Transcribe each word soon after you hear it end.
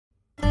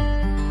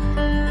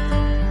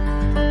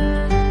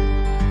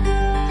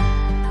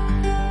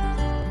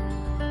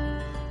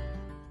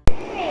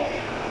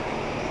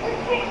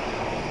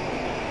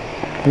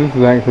This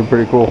is actually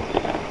pretty cool.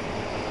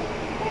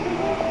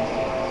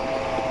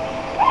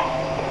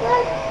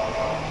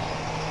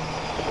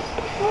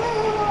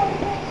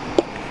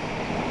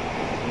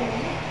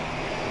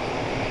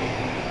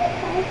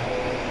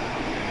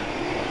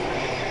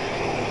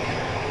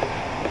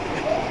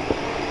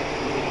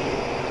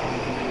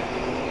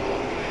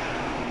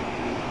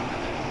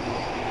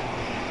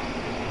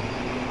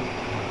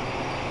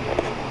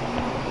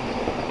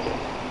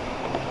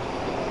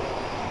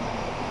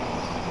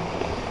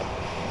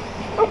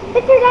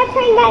 Picture that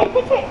train, guys.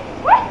 Picture.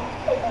 What?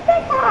 Picture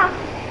that car.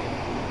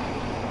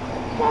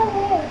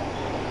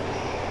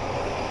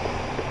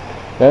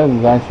 That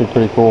is actually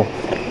pretty cool.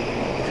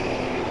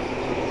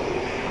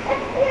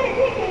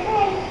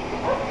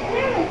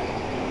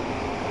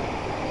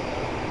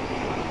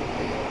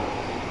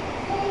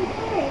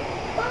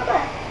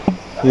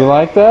 You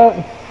like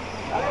that?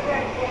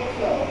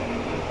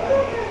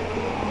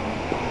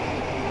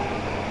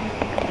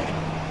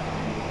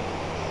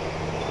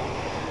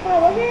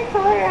 Look at the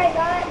color I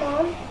got,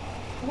 Mom.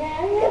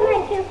 Yeah, look at my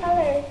two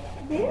colors.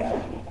 Yeah.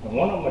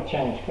 One of them will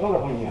change color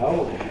when you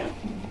hold it.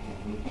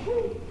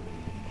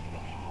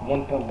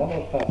 One of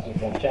those pencils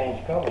will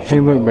change color. Hey,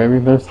 look, baby,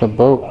 there's the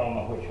boat. I don't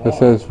know which one. That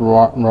says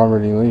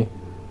Robert E. Lee.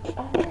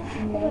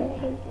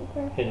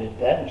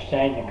 That's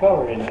changing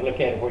color, and look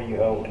at it where you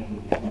hold it.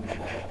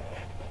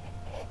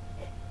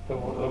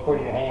 Look where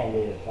your hand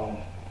is on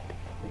it.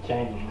 It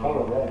changes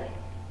color there.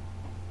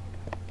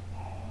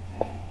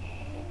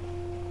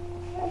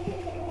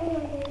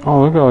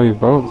 Oh, look at all these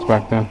boats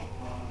back there.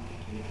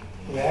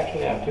 We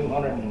actually have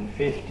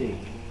 250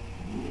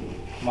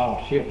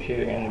 model ships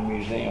here in the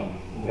museum.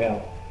 We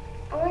have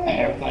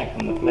everything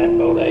from the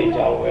flatboat age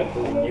all the way up to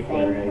the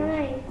nuclear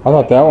age. I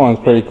thought that one was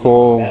pretty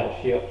cool.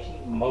 Battleships,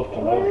 most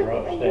of those are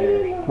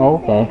upstairs. Oh,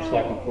 okay.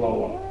 Second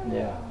floor.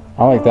 Yeah.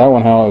 I like that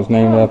one, how it was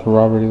named after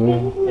Robert E.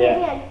 Lee.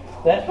 Yeah.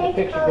 That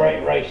depicts a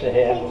great race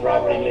ahead with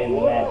Robert E. Lee and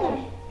the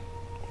Nazis.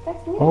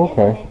 Oh,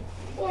 okay.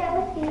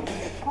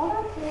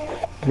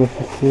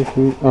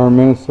 Mississippi, or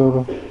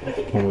Minnesota.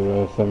 Can't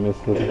believe I said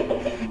Mississippi.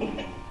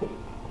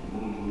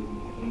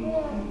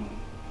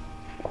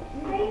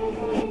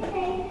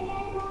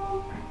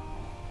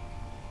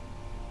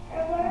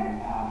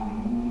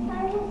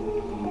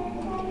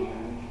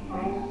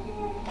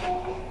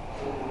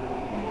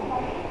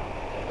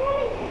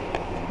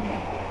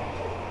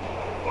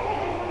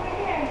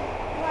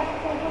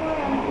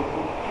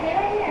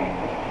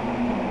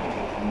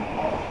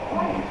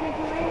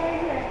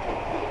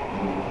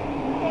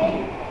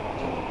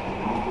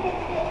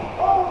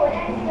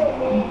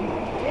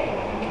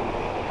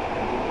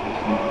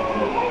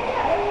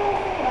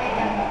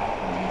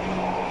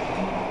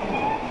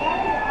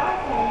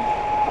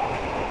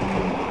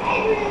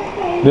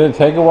 Did it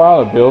take a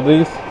while to build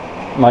these?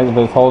 Like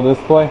this whole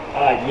display?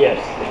 Yes,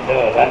 it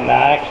does. I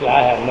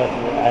have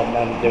nothing. I had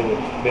nothing to do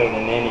with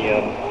building any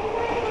of them.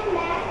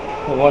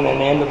 The one in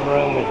the end of the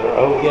room is the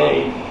O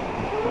gauge.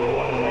 The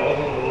one in the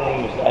other end of the room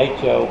is the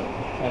HO,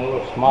 and a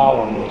little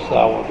small one you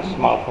saw with the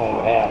smallest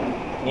one we have,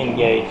 N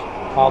gauge.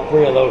 All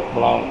three of those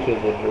belong to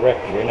the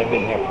director, and they've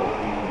been here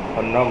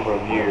for a number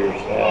of years.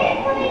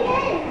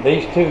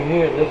 These two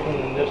here, this one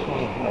and this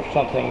one, are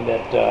something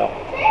that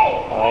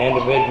an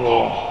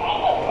individual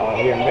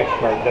here in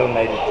Vicksburg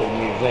donated to the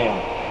museum.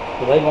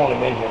 So they've only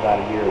been here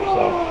about a year or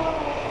so.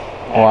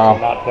 Wow.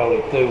 Actually not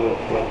totally through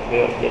with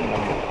getting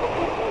them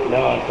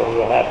done, so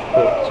we'll have to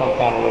put some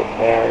kind of little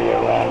barrier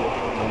around it,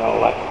 you know,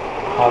 like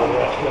how the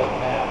rest of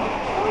them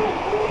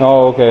have.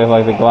 Oh, okay,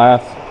 like the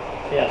glass.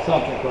 Yeah,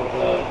 something, because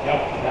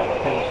youngsters have a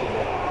tendency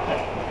to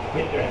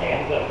get their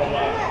hands up in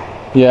there.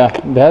 Yeah,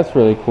 that's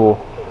really cool.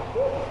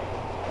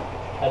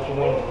 That's the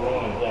Windsor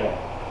ruins there.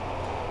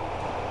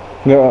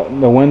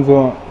 The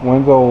Windsor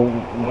Windsor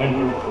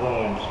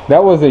ruins.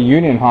 that was a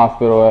Union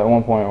hospital at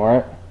one point,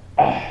 right?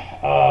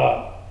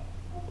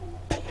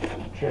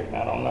 Trick,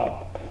 I don't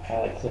know.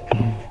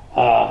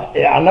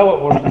 Yeah, I know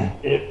it was.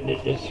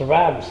 It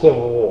survived the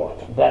Civil War.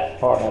 That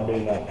part I do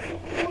know.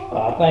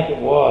 I think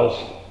it was.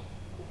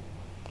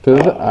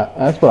 Cause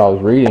that's what I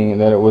was reading,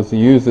 that it was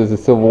used as a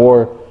Civil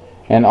War,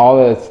 and all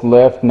that's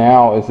left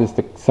now is just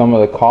some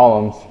of the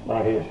columns.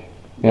 Right here.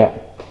 Yeah.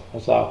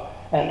 That's all.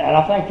 And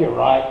I think you're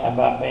right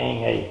about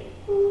being a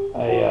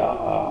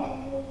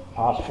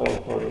hospital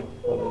for the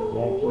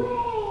Yankees.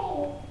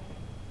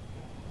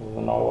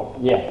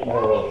 Yeah,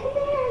 there it is.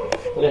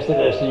 Listed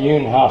as the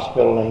Union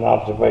Hospital and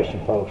Observation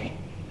Post.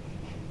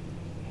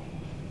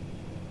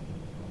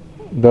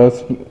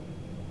 Thus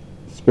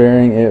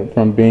sparing it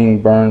from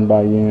being burned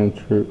by Union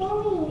troops.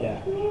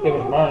 Yeah, it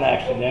was burned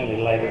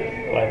accidentally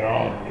later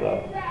on.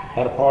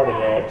 Had a party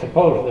there. It's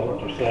supposedly what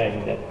they're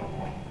saying, that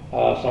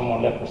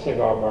someone left a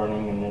cigar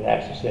burning and it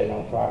actually set it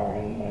on fire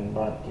and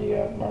burnt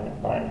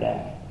it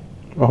down.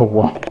 Oh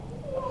wow,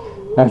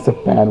 that's a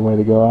bad way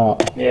to go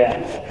out.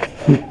 Yeah.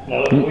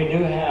 Now look, we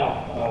do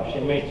have. She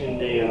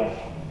mentioned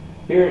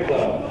here's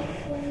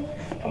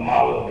a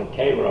model of the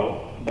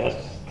Cairo.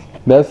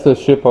 That's the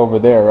ship over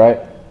there, right?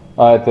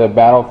 At the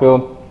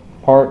battlefield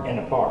part. In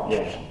the park,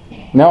 yes.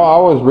 No, I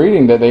was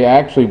reading that they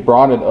actually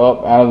brought it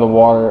up out of the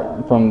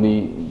water from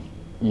the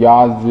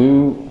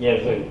Yazoo.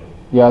 Yazoo. Just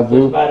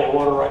Yazoo. by the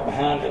water right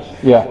behind us.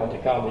 Yeah. What they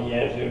call the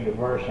Yazoo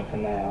Diversion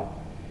Canal.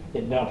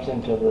 It dumps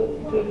into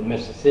the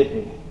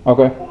Mississippi.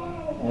 Okay.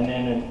 And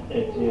then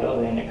at the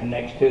other end, it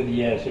connects to the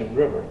Yazoo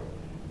River.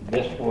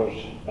 This was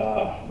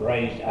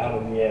raised out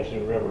of the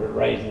Yazoo River. It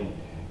raised in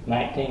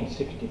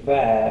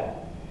 1965,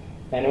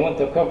 and it went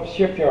to a couple of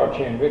shipyards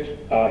here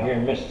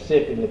in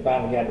Mississippi. They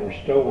finally got it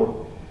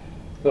restored.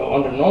 So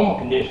under normal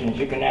conditions,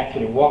 you can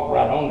actually walk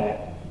right on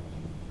that.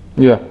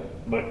 Yeah.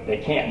 But they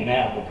can't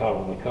now because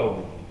of the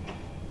COVID.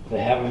 They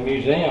have a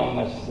museum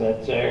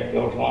that's there,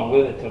 goes along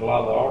with it, till a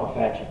lot of the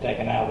artifacts are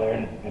taken out of there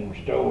and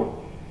restored.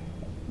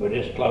 But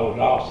it's closed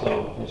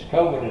also. This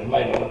COVID has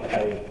made a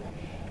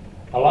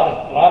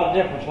lot of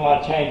difference, a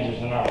lot of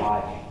changes in our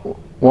life.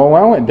 Well,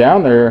 when I went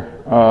down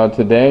there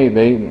today,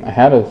 they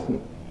had us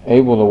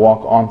able to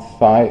walk on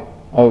site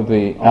of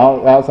the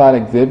outside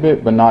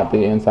exhibit, but not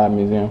the inside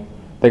museum.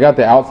 They got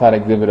the outside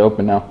exhibit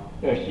open now.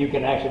 Yes, you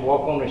can actually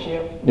walk on the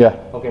ship? Yeah.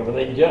 Okay, well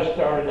they just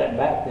started that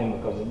back then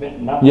because it's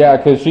been not. Yeah,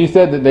 because she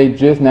said that they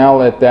just now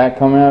let that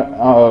come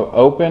out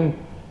open,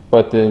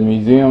 but the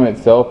museum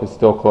itself is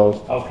still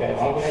closed. Okay,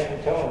 well, I'm glad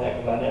you told me that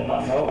because I did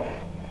not know.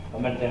 I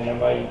meant telling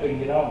everybody you couldn't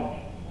get on.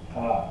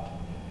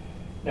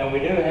 Now we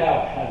do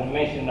have, as I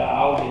mentioned,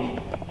 all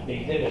the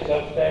exhibits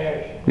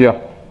upstairs. Yeah.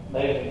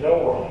 There's a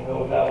door that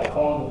goes out the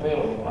corner of the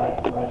building,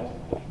 right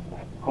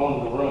corner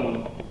of the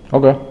room.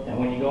 Okay. And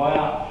when you go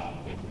out,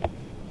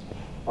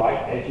 right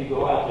as you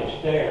go out, there's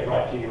stairs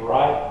right to your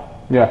right.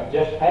 Yeah.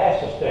 Just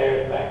past the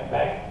stairs,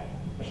 back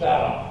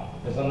beside them,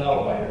 there's an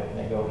elevator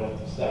that goes up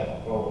to the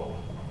second floor.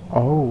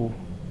 Oh.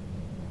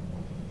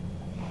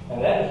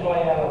 And that is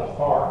laid out of the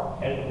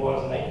park as it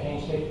was in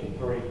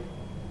 1863.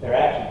 There are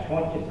actually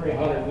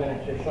 2,300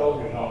 miniature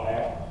soldiers on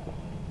there.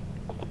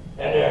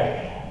 And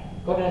they're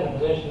put in a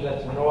position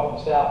that's the north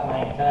and south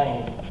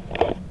maintained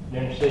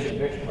during the siege of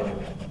Vicksburg.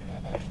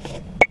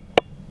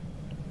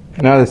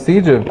 Now the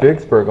siege of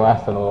Vicksburg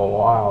lasted a little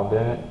while,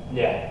 didn't it?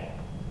 Yeah.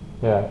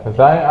 Yeah, because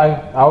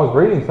I was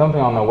reading something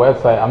on the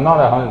website. I'm not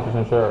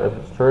 100% sure if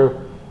it's true,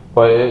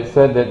 but it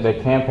said that the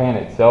campaign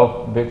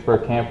itself,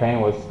 Vicksburg campaign,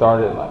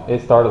 started like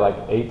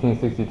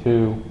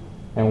 1862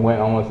 and went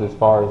almost as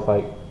far as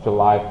like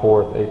July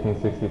 4th,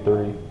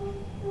 1863,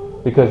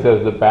 because there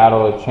was the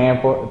Battle of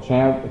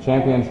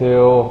Champions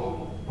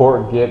Hill,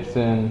 Port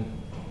Gibson.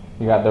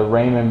 You got the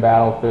Raymond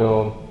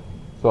battlefield.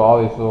 So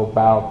all these little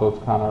battlefields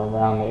kind of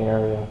around the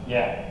area.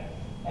 Yeah.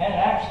 And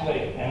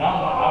actually, and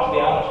I'll be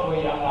honest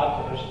with you, I'm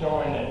not the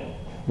historian that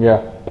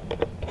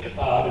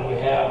we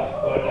have,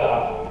 but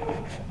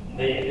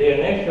the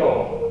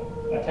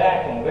initial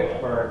attack on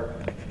Vicksburg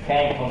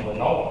came from the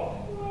north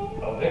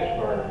of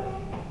Vicksburg.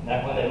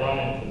 That's when they run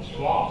into the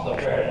swamps up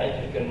there, and they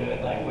just couldn't do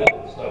anything with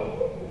it. So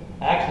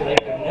actually,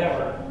 they could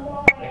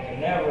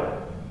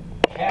never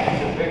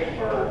capture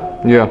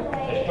Vicksburg. Yeah.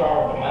 They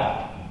starved them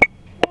out.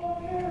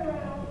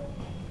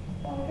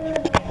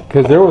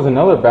 Because there was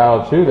another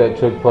battle too that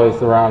took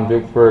place around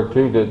Vicksburg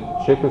too, the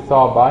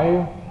Chickasaw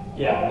Bayou.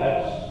 Yeah,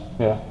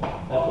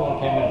 that's one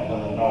came in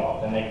from the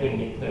north, and they couldn't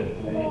get through.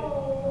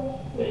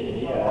 The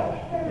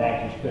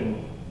Yankees couldn't.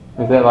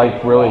 Is that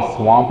like really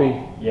swampy?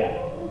 Yeah,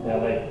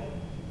 they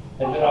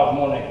bit off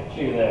more than they could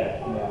chew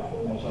there.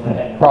 Yeah, and so they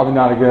had Probably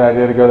not a good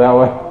idea to go that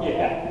way.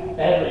 Yeah,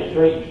 they had to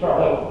retreat and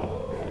start over.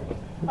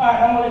 All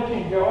right, I'm gonna let you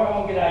enjoy. I'm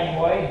gonna get out of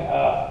your way.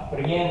 But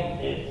again,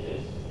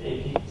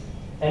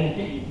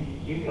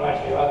 you can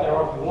actually go out there,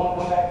 or if you want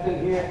to come back through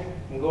here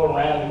and go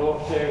around and go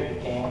upstairs,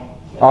 you can.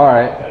 All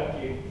right. It's up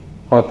to you.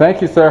 Well,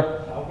 thank you, sir.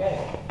 Okay.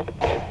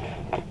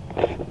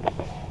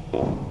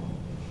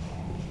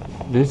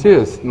 Did you see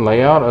this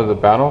layout of the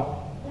battle?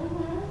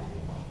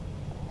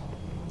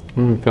 I've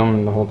been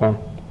filming the whole time.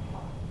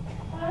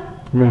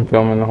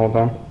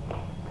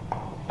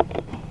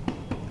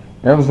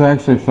 That was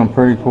actually some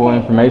pretty cool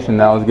information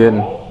that I was getting.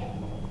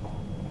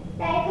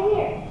 Daddy, come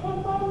here.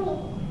 Come follow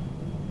me.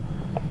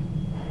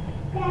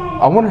 Daddy.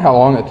 I wonder how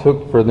long it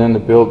took for them to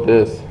build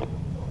this.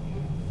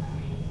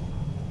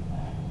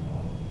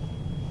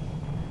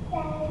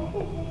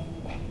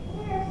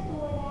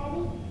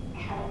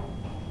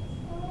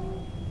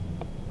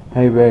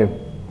 Hey babe,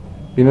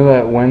 you know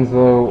that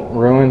Winslow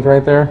ruins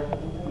right there?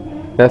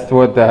 That's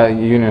what the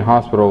Union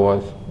Hospital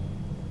was.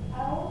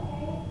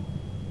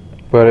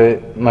 But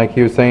it, like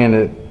he was saying,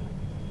 that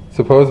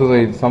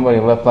supposedly somebody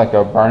left like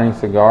a burning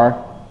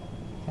cigar,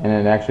 and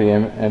it actually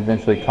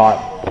eventually caught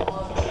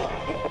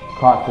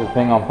the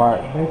thing on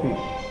fire. Baby.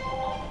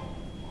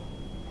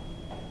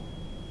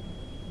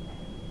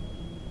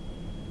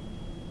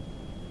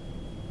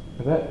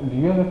 Is that? Do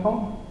you have the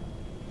phone?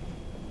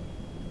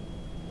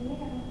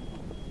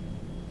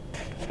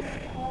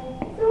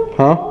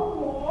 Huh?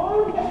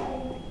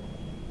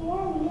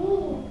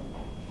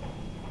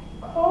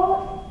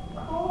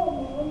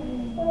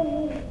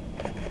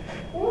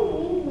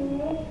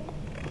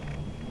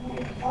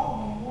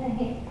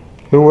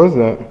 Who was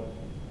that?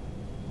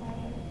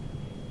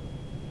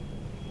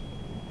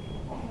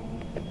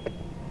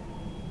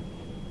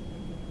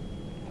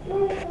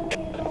 Mommy,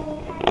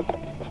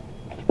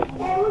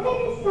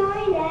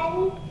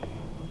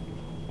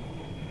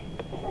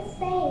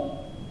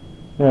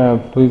 Yeah,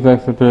 please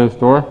exit through this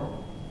door.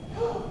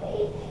 You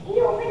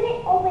open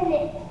it, open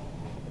it.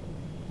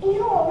 You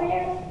go over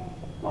there,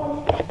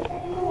 Mom. Extra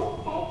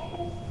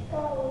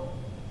go.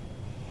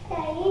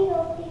 There you go.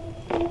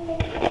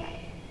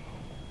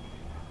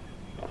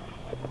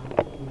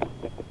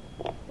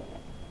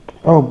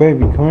 Oh,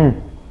 baby, come here.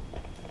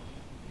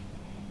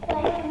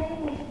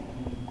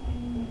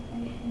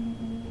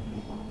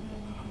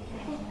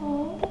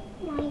 Oh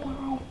my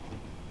God.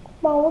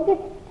 Mom, look at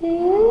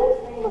this.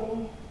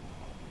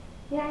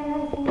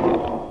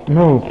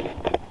 No.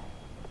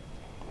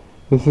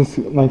 This is,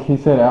 like he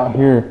said, out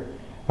here,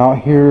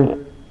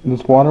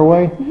 this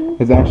waterway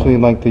is actually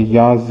like the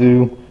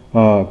Yazoo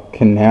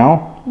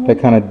canal that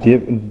kind of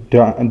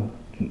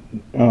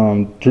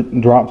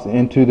drops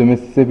into the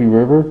Mississippi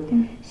River.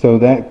 So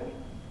that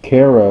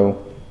Caro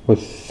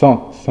was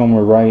sunk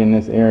somewhere right in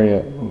this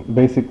area,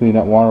 basically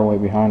that waterway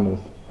behind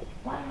us.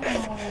 Wow,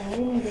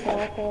 we need to go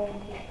out there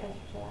and take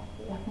pictures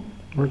of that.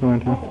 We're going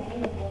to.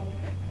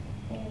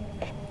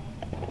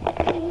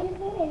 Can you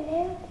go in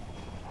there?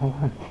 Hold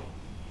on.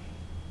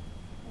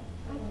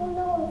 I don't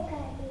know what's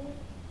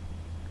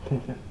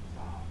gonna be.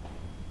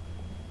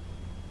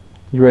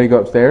 You ready to go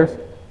upstairs?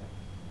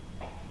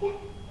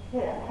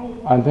 Yeah.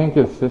 I think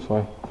it's this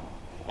way.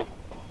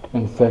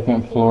 And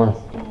second floor.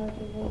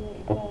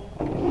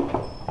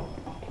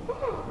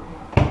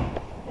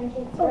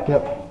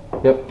 Yep.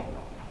 Yep.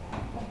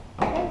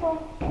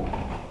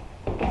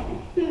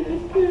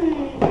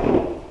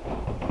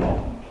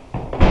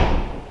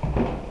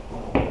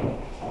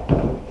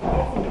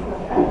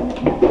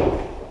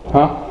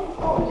 Huh?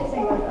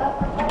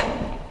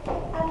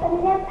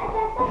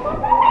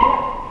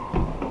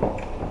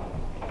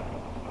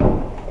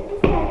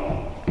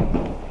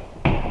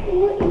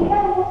 You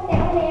gotta look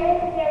down there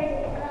because there's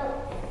a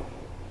ghost.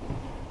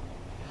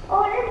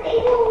 Oh, there's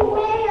even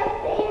way up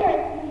there.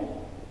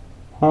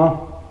 Huh?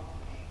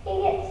 You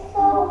get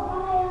so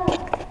high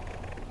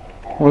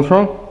up. What's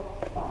wrong?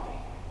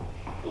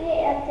 You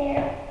get up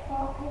there.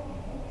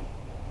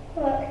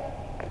 Look.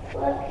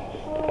 Look.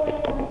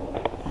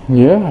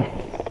 Yeah.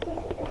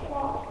 It's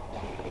locked.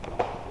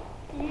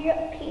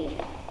 Yucky.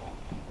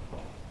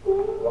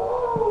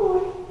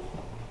 Whoa.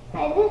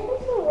 Hey, this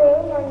is a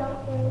room or not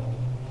room?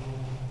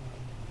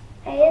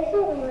 Hey, this is a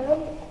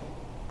room.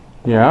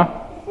 Yeah?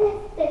 This is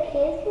the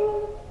kids'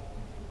 room?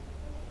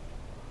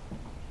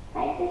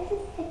 Hey, this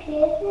is the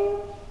kids' room?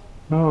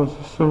 No, it's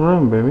just a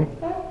room, baby.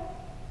 Huh?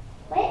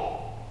 What?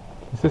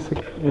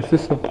 It's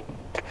just a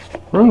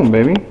room,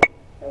 baby.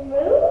 A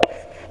room?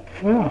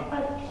 Yeah. A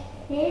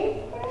kid's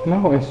room?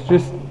 No,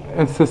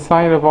 it's the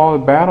site of all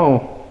the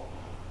battle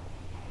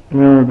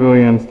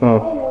memorabilia and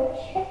stuff. Oh, well,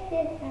 check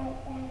this out,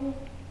 Daddy.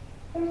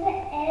 There's an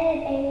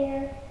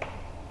elevator.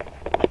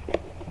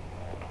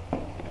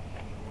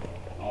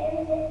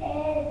 There's an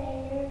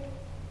elevator.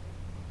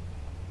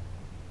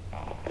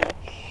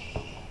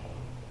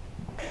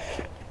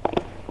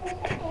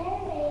 There's an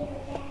elevator,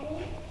 Daddy.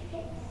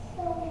 It's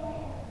so way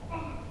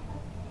up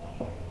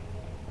there.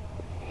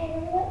 Hey,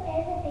 there's an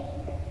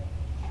elevator.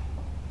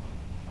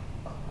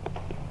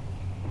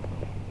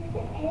 There's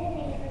an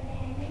elevator,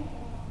 Daddy.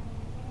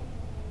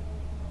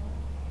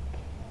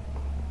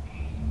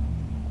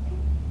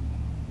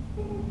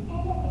 There's an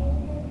elevator.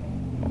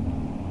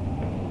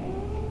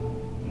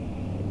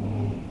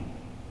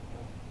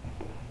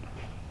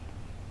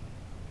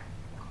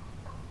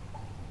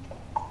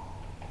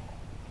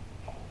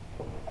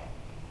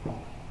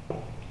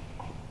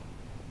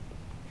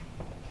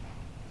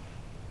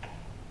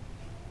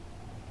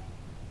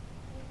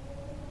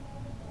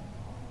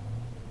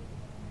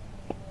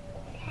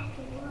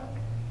 Daddy, look.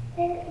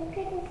 Look at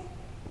this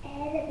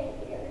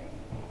elevator.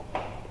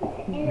 Look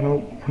at the elevator.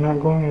 Nope, we're not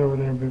going over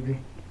there, baby.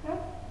 Huh?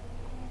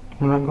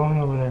 We're not going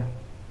over there.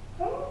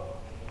 Huh?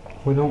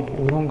 We're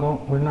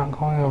not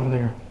going over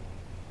there.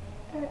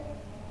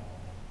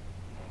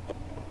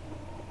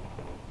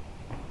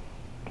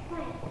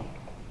 Why?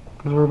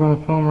 Because we're going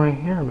to film right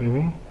here,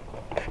 baby.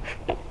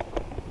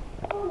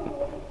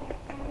 Oh,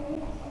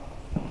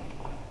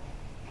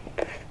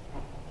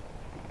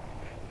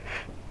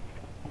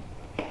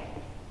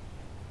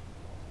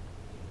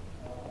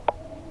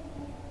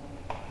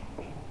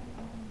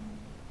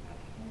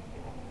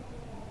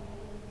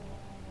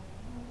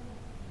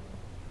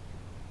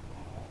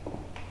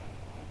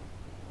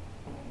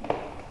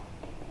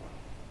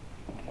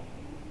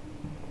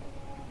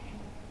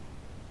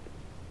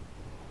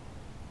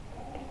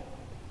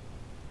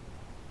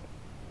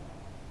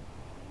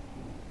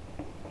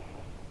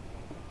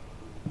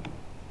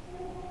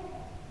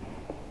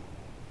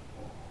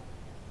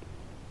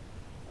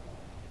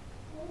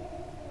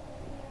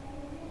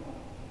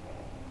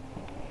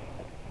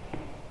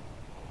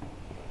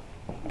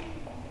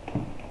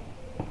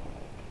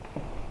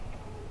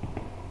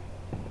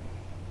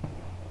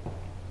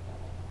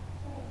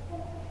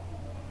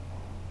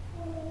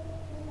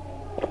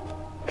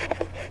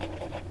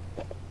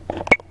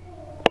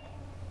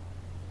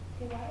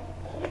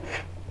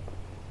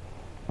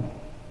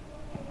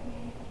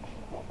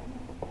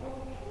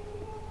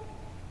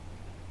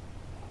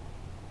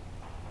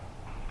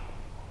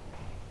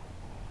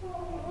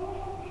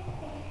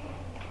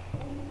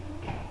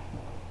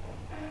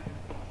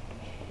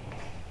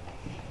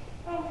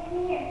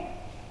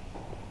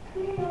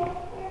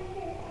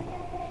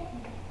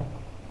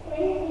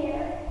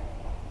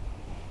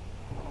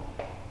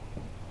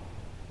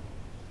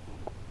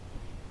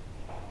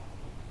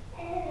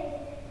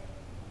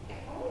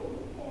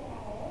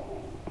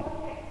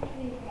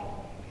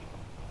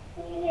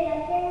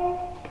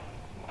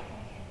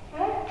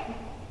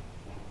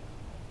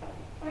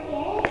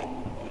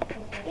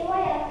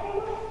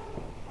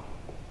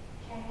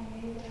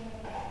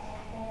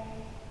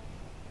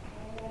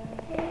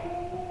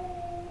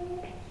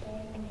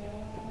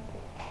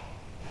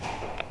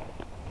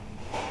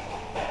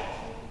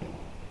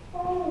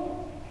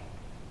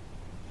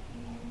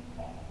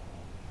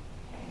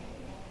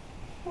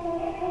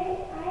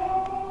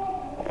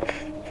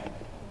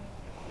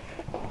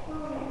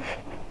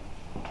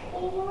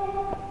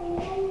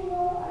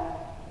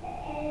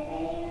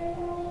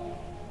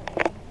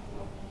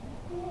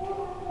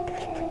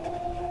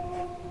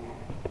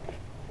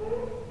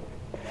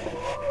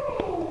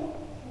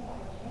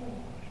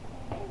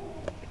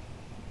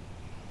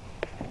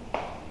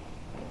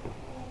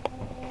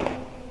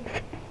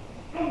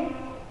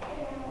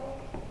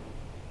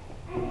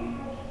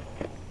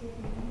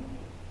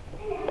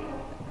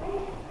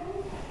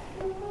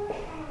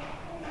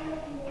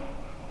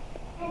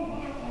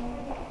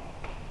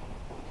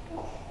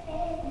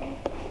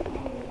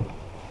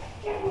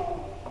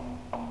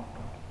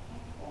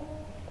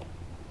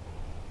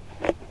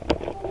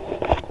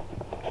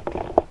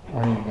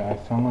 Alright you guys,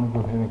 so I'm going to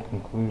go ahead and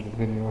conclude the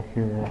video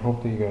here. I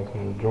hope that you guys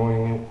are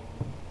enjoying it.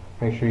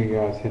 Make sure you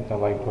guys hit that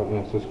like button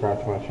and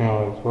subscribe to my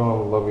channel as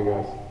well. Love you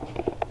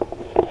guys.